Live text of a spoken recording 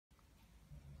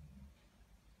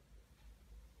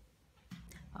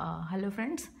Hello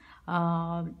friends,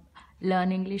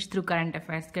 learn English through current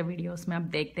affairs के videos में आप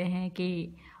देखते हैं कि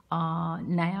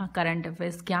नया करंट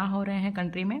अफेयर्स क्या हो रहे हैं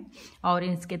कंट्री में और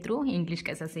इसके थ्रू इंग्लिश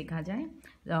कैसे सीखा जाए।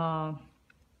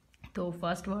 तो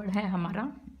फर्स्ट वर्ड है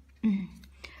हमारा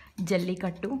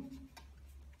जल्लीकट्टू।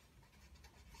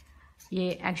 ये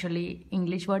एक्चुअली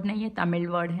इंग्लिश वर्ड नहीं है, तमिल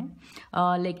वर्ड है,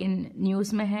 लेकिन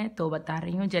न्यूज़ में है तो बता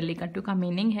रही हूँ। जल्लीकट्टू का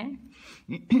मीनिंग है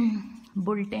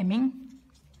बुल टेमिंग।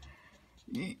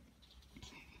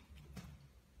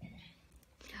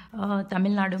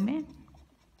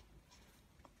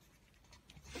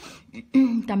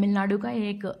 तमिलनाडु का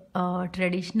एक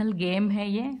ट्रेडिशनल गेम है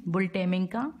ये बुल टेमिंग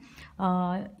का।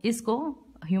 इसको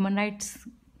ह्यूमन राइट्स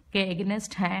के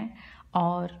एगेंस्ट है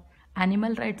और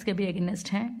एनिमल राइट्स के भी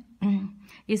एगेंस्ट हैं।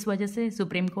 इस वजह से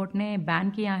सुप्रीम कोर्ट ने बैन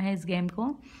किया है इस गेम को।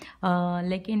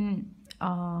 लेकिन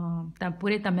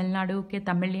पूरे तमिलनाडु के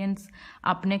तमिलियंस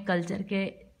अपने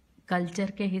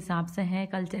कल्चर के हिसाब से हैं,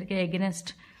 कल्चर के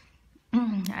एगेंस्ट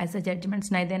ऐसे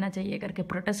जजमेंट्स नहीं देना चाहिए करके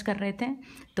प्रोटेस्ट कर रहे थे।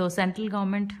 तो सेंट्रल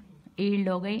गवर्नमेंट ईल्ड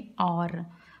हो गई और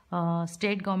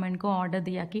स्टेट गवर्नमेंट को ऑर्डर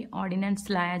दिया कि ऑर्डिनेंस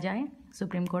लाया जाए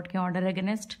सुप्रीम कोर्ट के ऑर्डर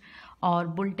अगेंस्ट और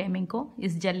बुल टेमिंग को,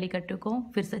 इस जल्लीकट्टू को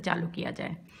फिर से चालू किया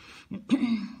जाए।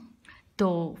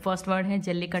 तो फर्स्ट वर्ड है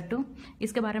जल्लीकट्टू।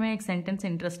 इसके बारे में एक सेंटेंस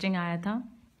इंटरेस्टिंग आया था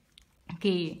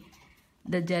कि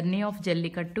the journey of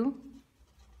jallikattu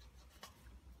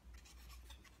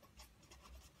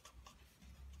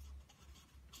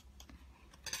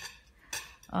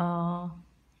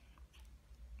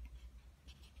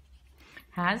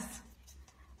has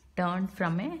turned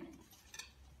from a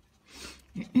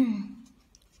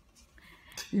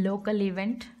local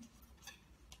event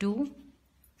to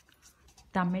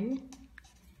Tamil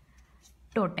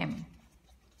totem।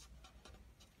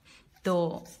 तो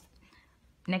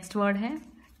नेक्स्ट वर्ड है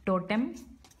टोटेम।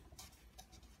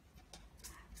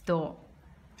 तो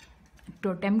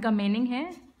टोटेम का मीनिंग है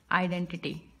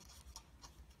आइडेंटिटी।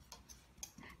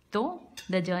 तो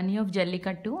the journey of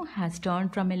jallikattu has turn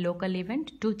from A local event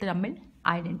to Tamil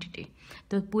identity.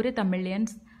 तो पूरे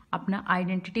तमिलियंस अपना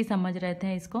आइडेंटिटी समझ रहे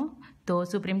थे इसको। तो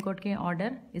सुप्रीम कोर्ट के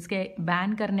ऑर्डर, इसके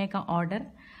बैन करने का ऑर्डर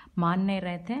मान नहीं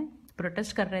रहे थे,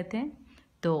 प्रोटेस्ट कर रहे थे,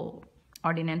 तो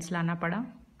ऑर्डिनेंस लाना पड़ा।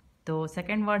 तो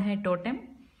सेकंड वर्ड है टोटेम।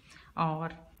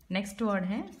 और नेक्स्ट वर्ड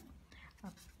है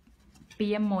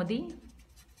पीएम मोदी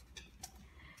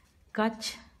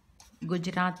कच्छ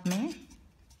गुजरात में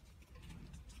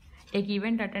एक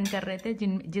इवेंट अटेंड कर रहे थे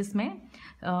जिसमें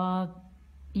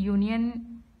यूनियन,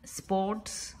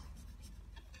 स्पोर्ट्स,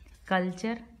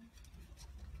 कल्चर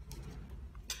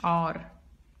और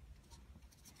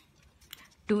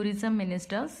टूरिज्म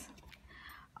मिनिस्टर्स,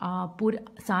 पूरे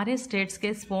सारे स्टेट्स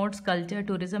के sports, culture,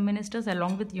 tourism ministers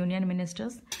along with union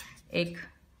ministers एक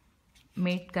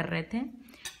मीट कर रहे थे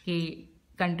कि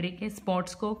कंट्री के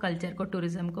स्पोर्ट्स को, कल्चर को,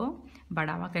 टूरिज्म को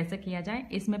बढ़ावा कैसे किया जाए।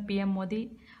 इसमें पीएम मोदी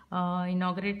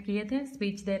इनॉग्रेट किए थे,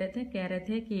 स्पीच दे रहे थे, कह रहे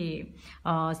थे कि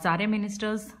सारे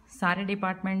मिनिस्टर्स, सारे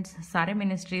डिपार्टमेंट्स, सारे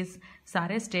मिनिस्ट्रीज,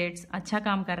 सारे स्टेट्स अच्छा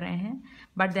काम कर रहे हैं,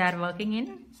 but they are working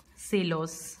in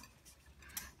सीलोस।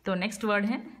 तो नेक्स्ट वर्ड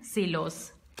है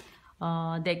सीलोस।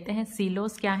 देखते हैं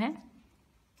सीलोस क्या है।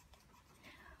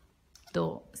 तो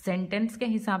सेंटेंस के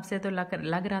हिसाब से तो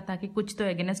लग रहा था कि कुछ तो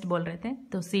एगेंस्ट बोल रहे थे।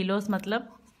 तो सीलोस मतलब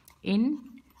इन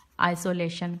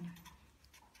आइसोलेशन।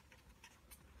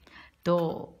 तो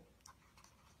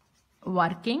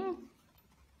वर्किंग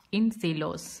इन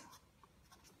सीलोस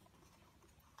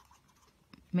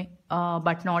में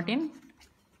बट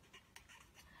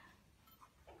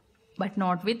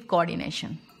नॉट विथ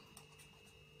कोऑर्डिनेशन।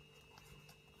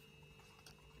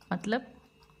 मतलब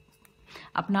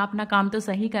अपना अपना काम तो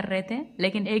सही कर रहे थे,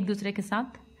 लेकिन एक दूसरे के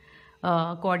साथ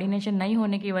कोऑर्डिनेशन नहीं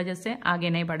होने की वजह से आगे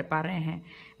नहीं बढ़ पा रहे हैं।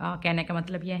 कहने का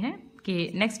मतलब यह है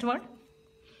कि नेक्स्ट वर्ड,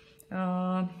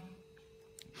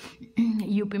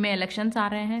 यूपी में इलेक्शंस आ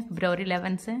रहे हैं फरवरी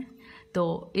 11 से।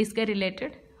 तो इसके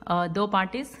रिलेटेड दो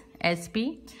पार्टीज एसपी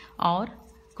और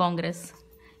कांग्रेस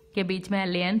के बीच में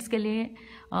अलायंस के लिए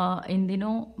इन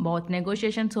दिनों बहुत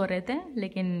नेगोशिएशंस हो रहे थे,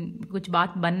 लेकिन कुछ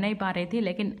बात बन नहीं पा रही थी।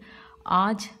 लेकिन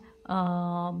आज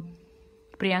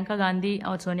प्रियंका गांधी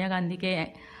और सोनिया गांधी के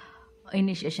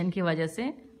इनिशिएशन की वजह से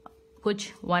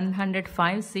कुछ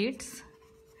 105 सीट्स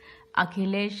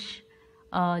अखिलेश,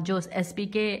 जो एसपी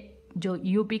के, जो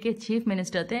यूपी के चीफ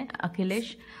मिनिस्टर थे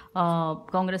अखिलेश,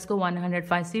 कांग्रेस को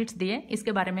 105 सीट्स दिए।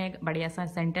 इसके बारे में एक बढ़िया सा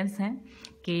सेंटेंस है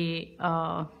कि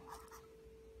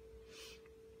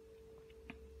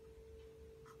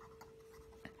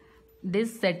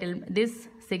this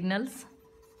signals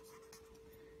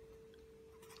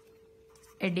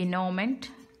a denouement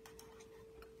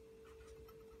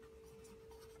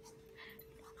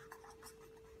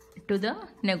to the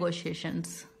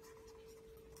negotiations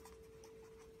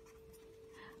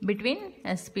between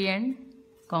SP and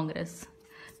Congress.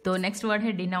 तो नेक्स्ट वर्ड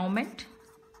है डिनाउमेंट।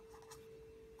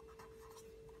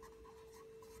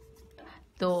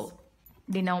 तो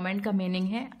डिनाउमेंट का मीनिंग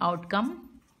है आउटकम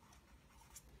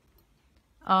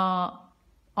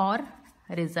और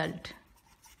रिजल्ट।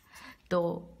 तो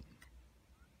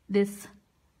this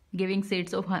giving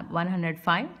seats of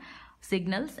 105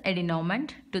 signals a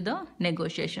denouement to the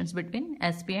negotiations between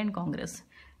SP and Congress.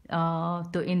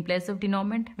 तो in place of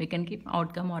denouement we can keep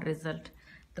outcome or result.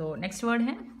 तो next word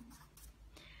है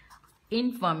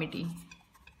infirmity।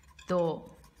 तो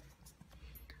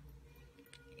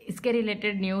इसके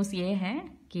रिलेटेड न्यूज़ ये है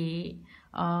कि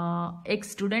एक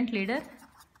स्टूडेंट लीडर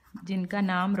जिनका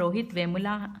नाम रोहित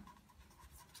वेमुला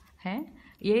है,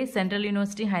 ये सेंट्रल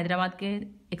यूनिवर्सिटी हैदराबाद के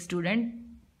एक स्टूडेंट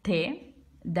थे,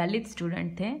 दलित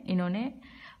स्टूडेंट थे। इन्होंने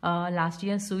लास्ट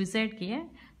ईयर सुइसाइड किए।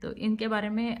 तो इनके बारे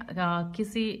में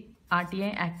किसी आरटीआई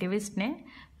एक्टिविस्ट ने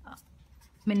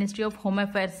मिनिस्ट्री ऑफ होम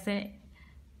अफेयर्स से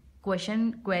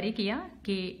क्वेरी किया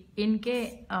कि इनके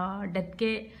डेथ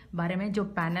के बारे में जो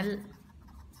पैनल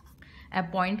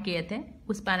अपॉइंट किए थे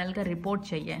उस पैनल का रिपोर्ट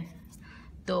चाहिए।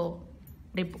 तो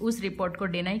उस रिपोर्ट को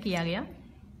डिनाई किया गया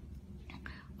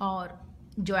और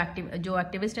जो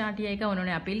एक्टिविस्ट आरटीआई का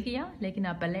उन्होंने अपील किया, लेकिन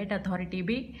अपेलेट अथॉरिटी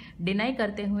भी डिनाई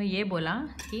करते हुए ये बोला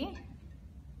कि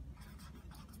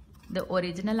the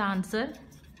original answer,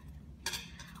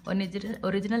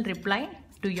 original reply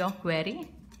to your query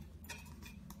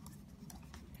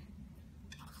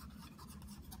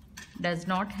does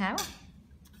not have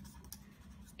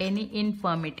any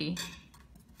इनफर्मिटी।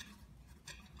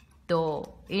 तो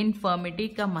इनफर्मिटी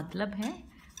का मतलब है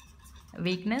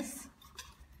वीकनेस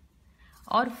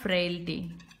और फ्रेलिटी।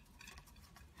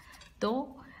 तो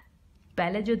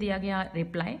पहले जो दिया गया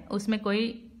रिप्लाई उसमें कोई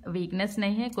वीकनेस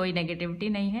नहीं है, कोई नेगेटिविटी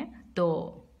नहीं है। तो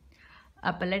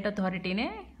अपेलेट अथॉरिटी ने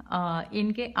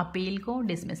इनके अपील को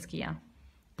डिसमिस किया।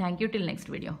 Thank you. Till next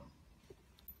video.